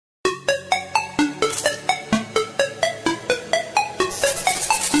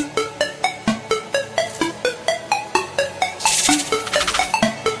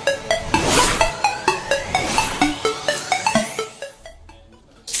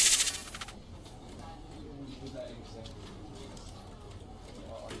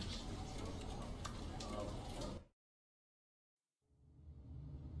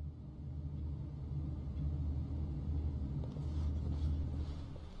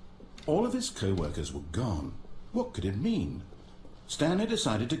All of his co-workers were gone. What could it mean? Stanley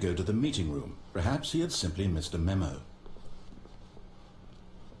decided to go to the meeting room. Perhaps he had simply missed a memo.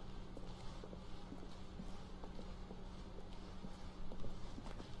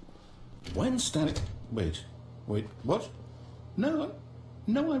 When Stanley... Wait, what? No,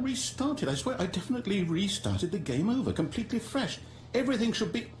 I restarted. I swear, I definitely restarted the game over, completely fresh. Everything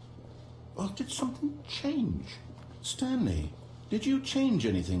should be... Oh, did something change? Stanley, did you change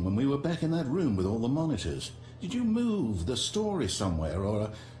anything when we were back in that room with all the monitors? Did you move the story somewhere,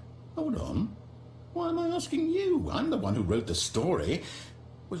 or... Hold on. Why am I asking you? I'm the one who wrote the story. It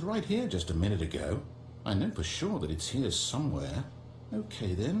was right here just a minute ago. I know for sure that it's here somewhere.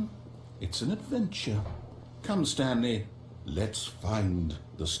 Okay, then. It's an adventure. Come, Stanley. Let's find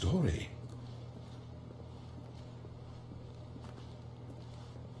the story.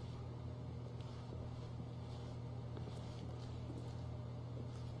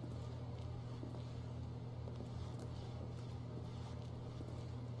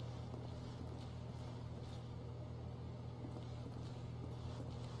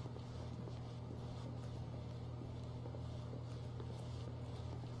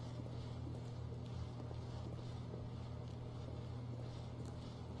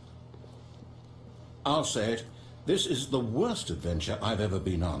 I'll say it. This is the worst adventure I've ever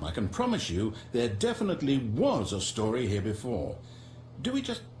been on. I can promise you there definitely was a story here before. Do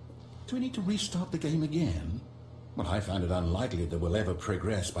we need to restart the game again? Well, I find it unlikely that we'll ever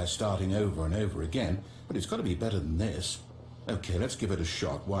progress by starting over and over again, but it's got to be better than this. Okay, let's give it a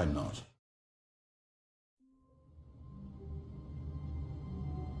shot. Why not?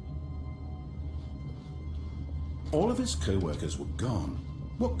 All of his co-workers were gone.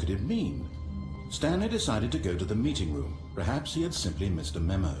 What could it mean? Stanley decided to go to the meeting room. Perhaps he had simply missed a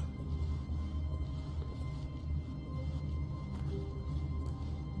memo.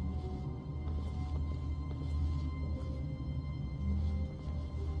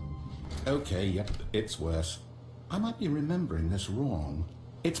 Okay, yep, it's worse. I might be remembering this wrong.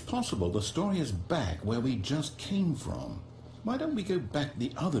 It's possible the story is back where we just came from. Why don't we go back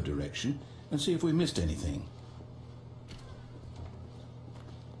the other direction and see if we missed anything?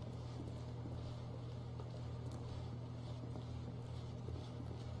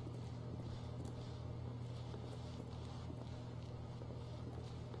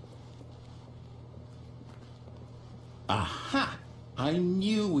 Aha! I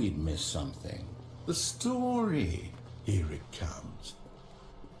knew we'd miss something. The story. Here it comes.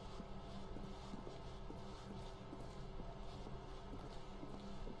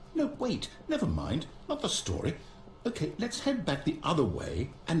 No, wait. Never mind. Not the story. Okay, let's head back the other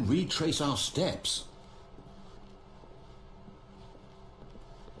way and retrace our steps.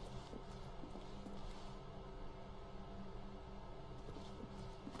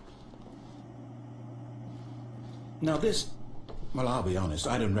 Now this... Well, I'll be honest,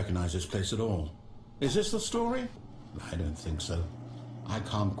 I don't recognize this place at all. Is this the story? I don't think so. I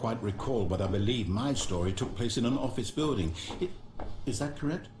can't quite recall, but I believe my story took place in an office building. Is that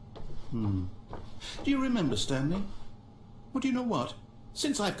correct? Do you remember, Stanley? Well, do you know what?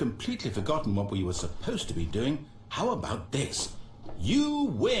 Since I've completely forgotten what we were supposed to be doing, how about this?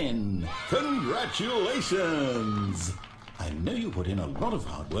 You win! Congratulations! I know you put in a lot of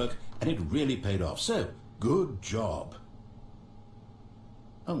hard work, and it really paid off, so... Good job.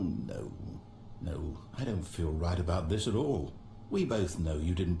 Oh, no, I don't feel right about this at all. We both know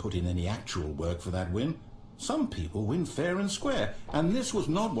you didn't put in any actual work for that win. Some people win fair and square, and this was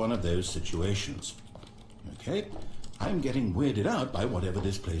not one of those situations. Okay, I'm getting weirded out by whatever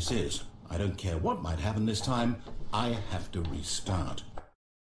this place is. I don't care what might happen this time, I have to restart.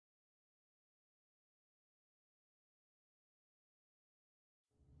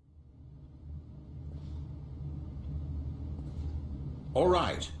 All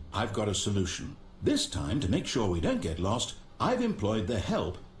right, I've got a solution. This time, to make sure we don't get lost, I've employed the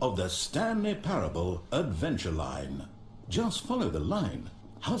help of the Stanley Parable Adventure Line. Just follow the line.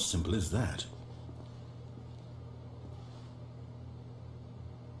 How simple is that?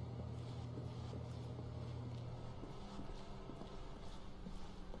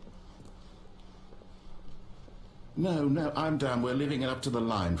 No, I'm down. We're leaving it up to the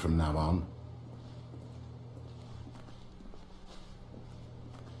line from now on.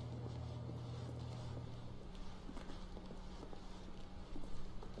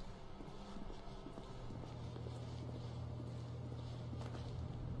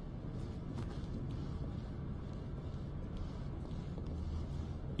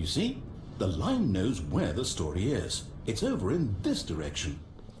 You see, the line knows where the story is. It's over in this direction.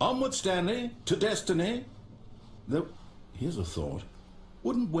 Onward, Stanley, to destiny. Though, here's a thought.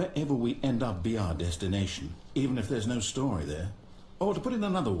 Wouldn't wherever we end up be our destination, even if there's no story there? Or to put it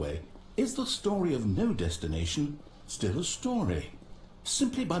another way, is the story of no destination still a story?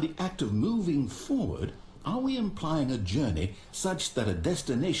 Simply by the act of moving forward, are we implying a journey such that a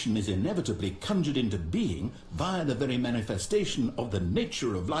destination is inevitably conjured into being via the very manifestation of the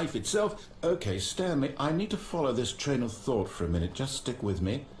nature of life itself? Okay, Stanley, I need to follow this train of thought for a minute. Just stick with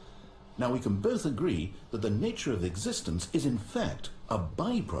me. Now, we can both agree that the nature of existence is in fact a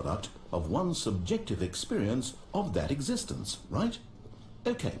byproduct of one's subjective experience of that existence, right?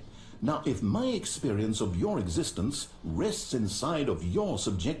 Okay. Now, if my experience of your existence rests inside of your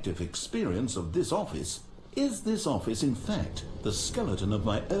subjective experience of this office, is this office, in fact, the skeleton of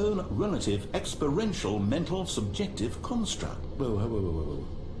my own relative experiential mental subjective construct? Whoa, whoa, whoa, whoa, whoa.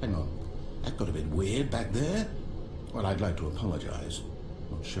 Hang on. That got a bit weird back there. Well, I'd like to apologize.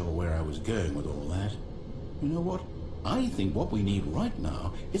 Not sure where I was going with all that. You know what? I think what we need right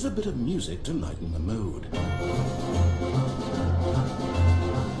now is a bit of music to lighten the mood.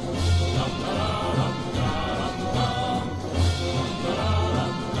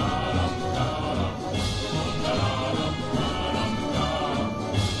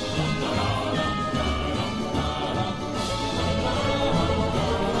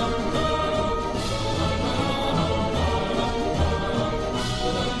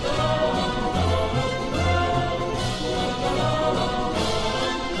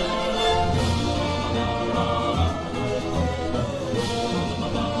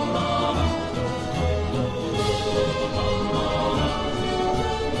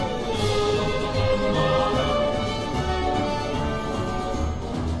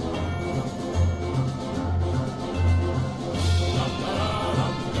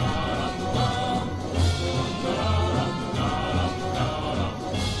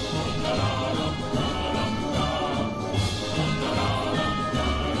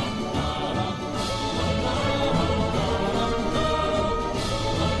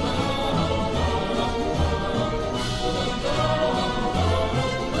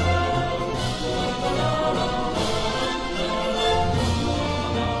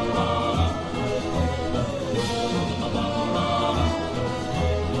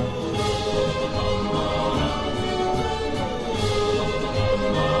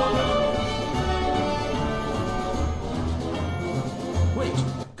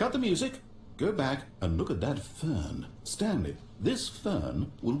 Cut the music, go back and look at that fern. Stanley, this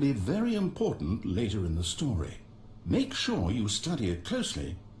fern will be very important later in the story. Make sure you study it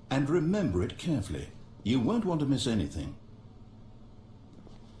closely and remember it carefully. You won't want to miss anything.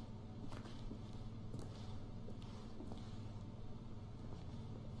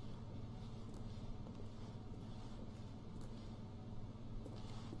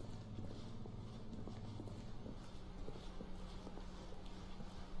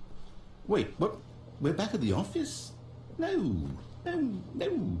 Wait, what? We're back at the office? No.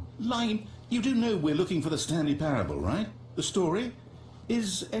 Line, you do know we're looking for the Stanley Parable, right? The story?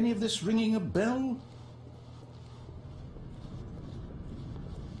 Is any of this ringing a bell?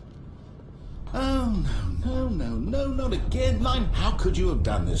 Oh, no, not again, Line. How could you have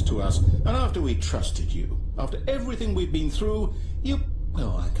done this to us? And after we trusted you, after everything we've been through, you...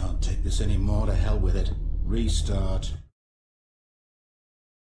 Oh, I can't take this anymore. To hell with it. Restart.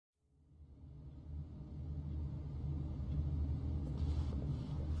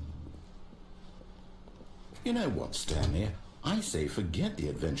 You know what, Stanley? I say forget the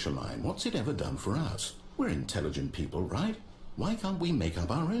adventure line. What's it ever done for us? We're intelligent people, right? Why can't we make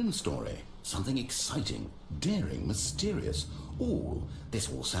up our own story? Something exciting, daring, mysterious. Ooh,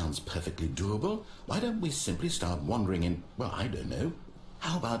 this all sounds perfectly doable. Why don't we simply start wandering in, well, I don't know.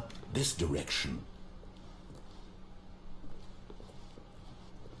 How about this direction?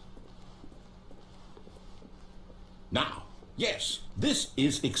 Now, yes, this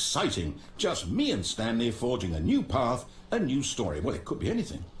is exciting. Just me and Stanley forging a new path, a new story. Well, it could be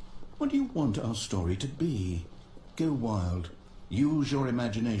anything. What do you want our story to be? Go wild. Use your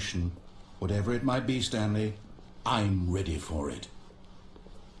imagination. Whatever it might be, Stanley, I'm ready for it.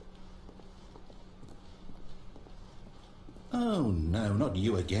 Oh, no, not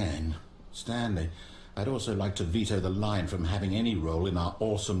you again. Stanley, I'd also like to veto the line from having any role in our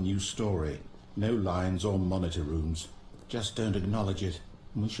awesome new story. No lines or monitor rooms. Just don't acknowledge it.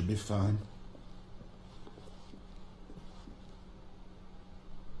 We should be fine.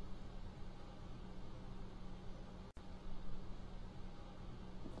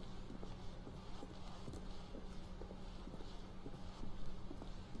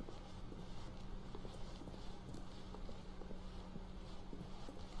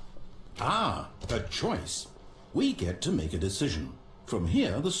 Ah, a choice. We get to make a decision. From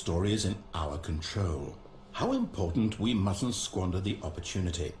here, the story is in our control. How important we mustn't squander the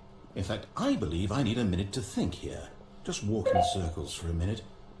opportunity. In fact, I believe I need a minute to think here. Just walk in circles for a minute.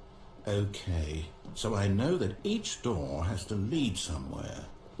 Okay, so I know that each door has to lead somewhere,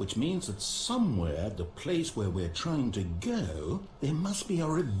 which means that somewhere, the place where we're trying to go, there must be a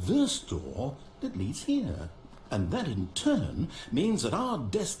reverse door that leads here. And that in turn means that our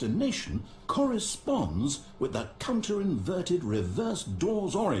destination corresponds with the counter-inverted reverse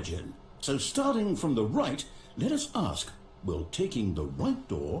door's origin. So starting from the right, let us ask, will taking the right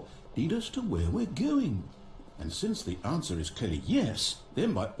door lead us to where we're going? And since the answer is clearly yes,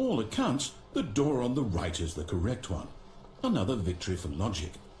 then by all accounts, the door on the right is the correct one. Another victory for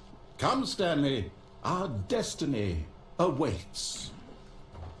logic. Come, Stanley, our destiny awaits.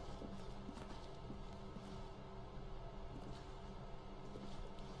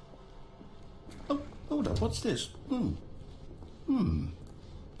 Oh, hold up, what's this?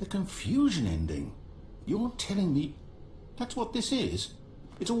 The confusion ending. You're telling me that's what this is?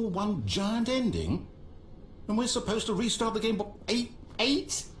 It's all one giant ending? And we're supposed to restart the game, what,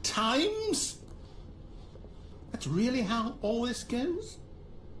 eight times? That's really how all this goes?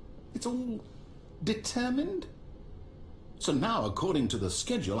 It's all determined? So now, according to the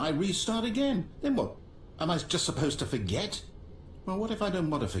schedule, I restart again. Then what? Am I just supposed to forget? Well, what if I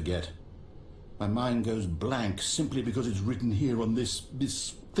don't want to forget? My mind goes blank simply because it's written here on this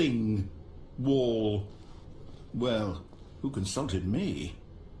thing, wall. Well, who consulted me?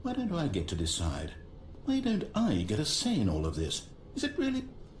 Why don't I get to decide? Why don't I get a say in all of this? Is it really?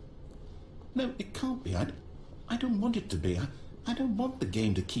 No, it can't be. I don't want it to be. I don't want the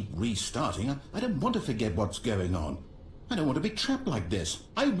game to keep restarting. I don't want to forget what's going on. I don't want to be trapped like this.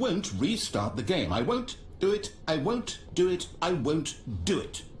 I won't restart the game. I won't do it. I won't do it. I won't do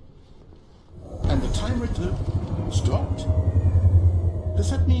it. And the timer stopped? Does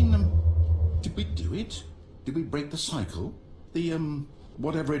that mean, did we do it? Did we break the cycle? The,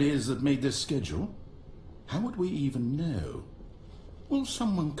 whatever it is that made this schedule? How would we even know? Will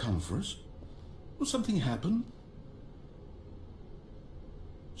someone come for us? Will something happen?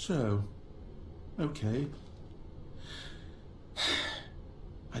 So, okay.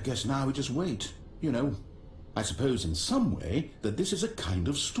 I guess now we just wait, you know. I suppose in some way that this is a kind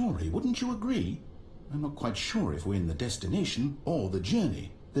of story, wouldn't you agree? I'm not quite sure if we're in the destination or the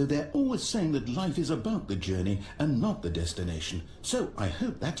journey, though they're always saying that life is about the journey and not the destination. So I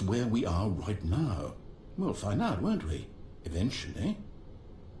hope that's where we are right now. We'll find out, won't we? Eventually.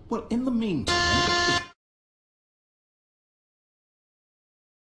 Well, in the meantime...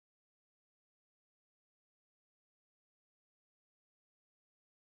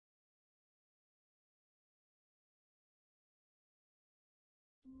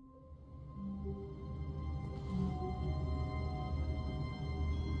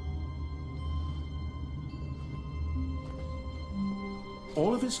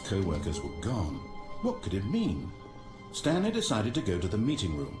 All of his co-workers were gone. What could it mean? Stanley decided to go to the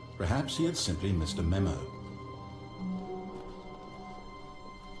meeting room. Perhaps he had simply missed a memo.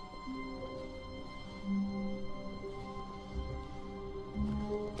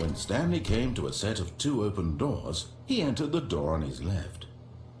 When Stanley came to a set of 2 open doors, he entered the door on his left.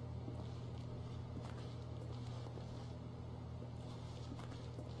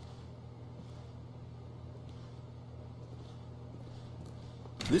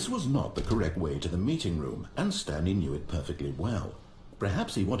 This was not the correct way to the meeting room, and Stanley knew it perfectly well.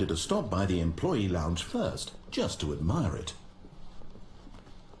 Perhaps he wanted to stop by the employee lounge first, just to admire it.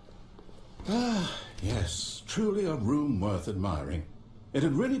 Ah, yes, truly a room worth admiring. It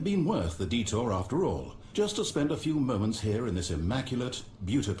had really been worth the detour after all, just to spend a few moments here in this immaculate,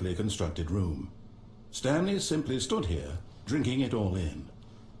 beautifully constructed room. Stanley simply stood here, drinking it all in.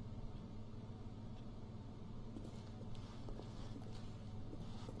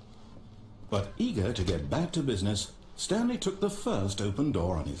 But eager to get back to business, Stanley took the first open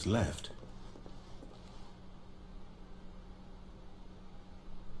door on his left.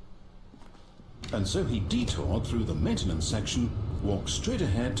 And so he detoured through the maintenance section, walked straight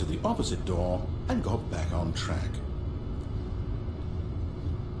ahead to the opposite door, and got back on track.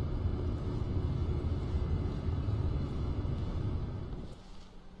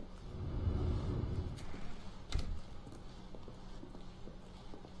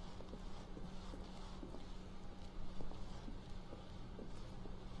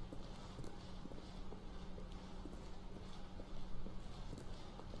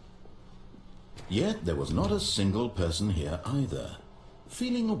 Yet there was not a single person here either.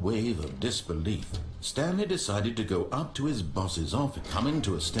 Feeling a wave of disbelief, Stanley decided to go up to his boss's office. Coming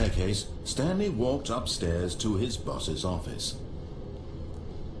to a staircase, Stanley walked upstairs to his boss's office.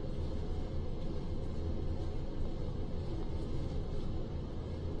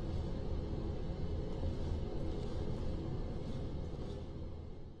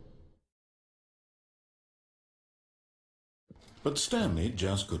 But Stanley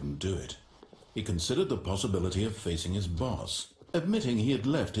just couldn't do it. He considered the possibility of facing his boss, admitting he had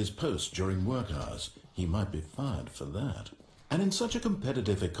left his post during work hours. He might be fired for that. And in such a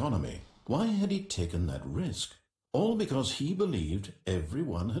competitive economy, why had he taken that risk? All because he believed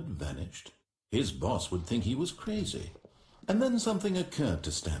everyone had vanished? His boss would think he was crazy. And then something occurred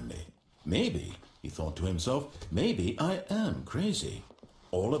to Stanley. Maybe, he thought to himself, maybe I am crazy.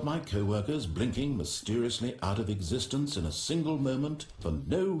 All of my co-workers blinking mysteriously out of existence in a single moment for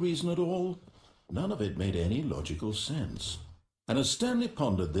no reason at all? None of it made any logical sense. And as Stanley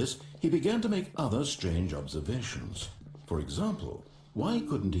pondered this, he began to make other strange observations. For example, why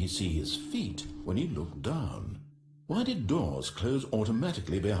couldn't he see his feet when he looked down? Why did doors close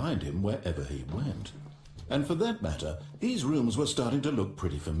automatically behind him wherever he went? And for that matter, these rooms were starting to look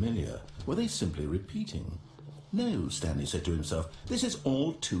pretty familiar. Were they simply repeating? No, Stanley said to himself, this is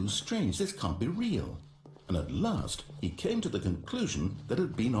all too strange. This can't be real. And at last, he came to the conclusion that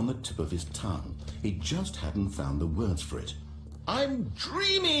had been on the tip of his tongue. He just hadn't found the words for it. "I'm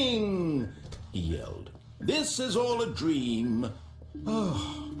dreaming!" he yelled. "This is all a dream."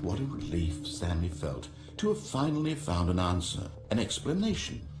 Oh, what a relief Stanley felt to have finally found an answer, an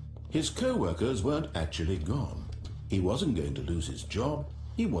explanation. His co-workers weren't actually gone. He wasn't going to lose his job.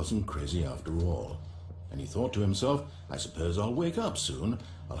 He wasn't crazy after all. And he thought to himself, I suppose I'll wake up soon.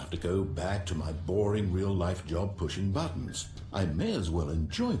 I'll have to go back to my boring real-life job pushing buttons. I may as well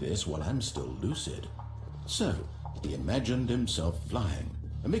enjoy this while I'm still lucid. So he imagined himself flying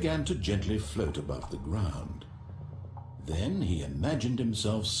and began to gently float above the ground. Then he imagined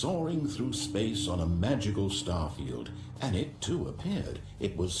himself soaring through space on a magical starfield, and it too appeared.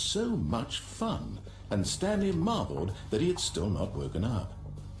 It was so much fun, and Stanley marveled that he had still not woken up.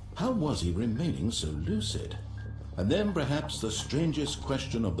 How was he remaining so lucid? And then perhaps the strangest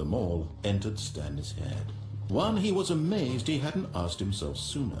question of them all entered Stanley's head. One he was amazed he hadn't asked himself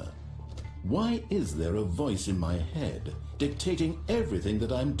sooner. Why is there a voice in my head dictating everything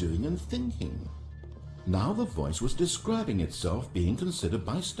that I'm doing and thinking? Now the voice was describing itself being considered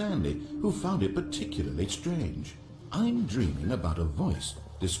by Stanley, who found it particularly strange. I'm dreaming about a voice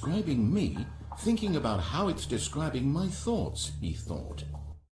describing me, thinking about how it's describing my thoughts, he thought.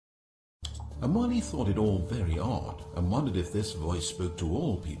 And while he thought it all very odd and wondered if this voice spoke to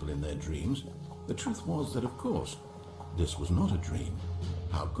all people in their dreams, the truth was that, of course, this was not a dream.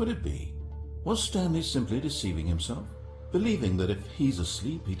 How could it be? Was Stanley simply deceiving himself, believing that if he's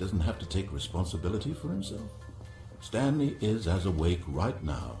asleep he doesn't have to take responsibility for himself? Stanley is as awake right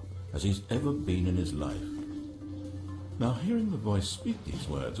now as he's ever been in his life. Now, hearing the voice speak these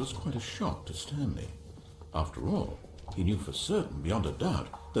words was quite a shock to Stanley. After all, he knew for certain, beyond a doubt,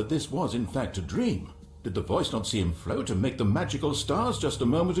 that this was in fact a dream. Did the voice not see him float and make the magical stars just a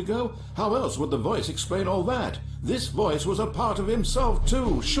moment ago? How else would the voice explain all that? This voice was a part of himself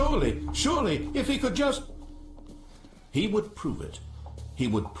too. Surely, if he could just... He would prove it. He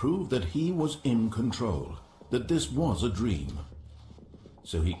would prove that he was in control, that this was a dream.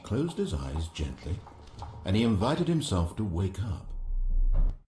 So he closed his eyes gently, and he invited himself to wake up.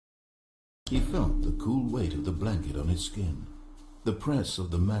 He felt the cool weight of the blanket on his skin, the press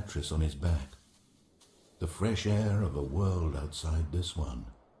of the mattress on his back, the fresh air of a world outside this one.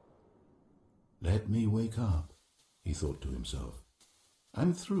 Let me wake up, he thought to himself.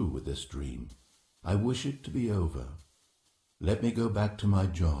 I'm through with this dream. I wish it to be over. Let me go back to my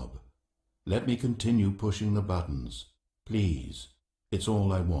job. Let me continue pushing the buttons. Please, it's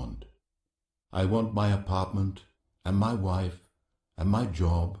all I want. I want my apartment, and my wife, and my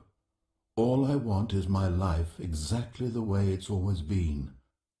job. All I want is my life exactly the way it's always been.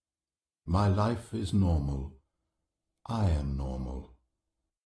 My life is normal. I am normal.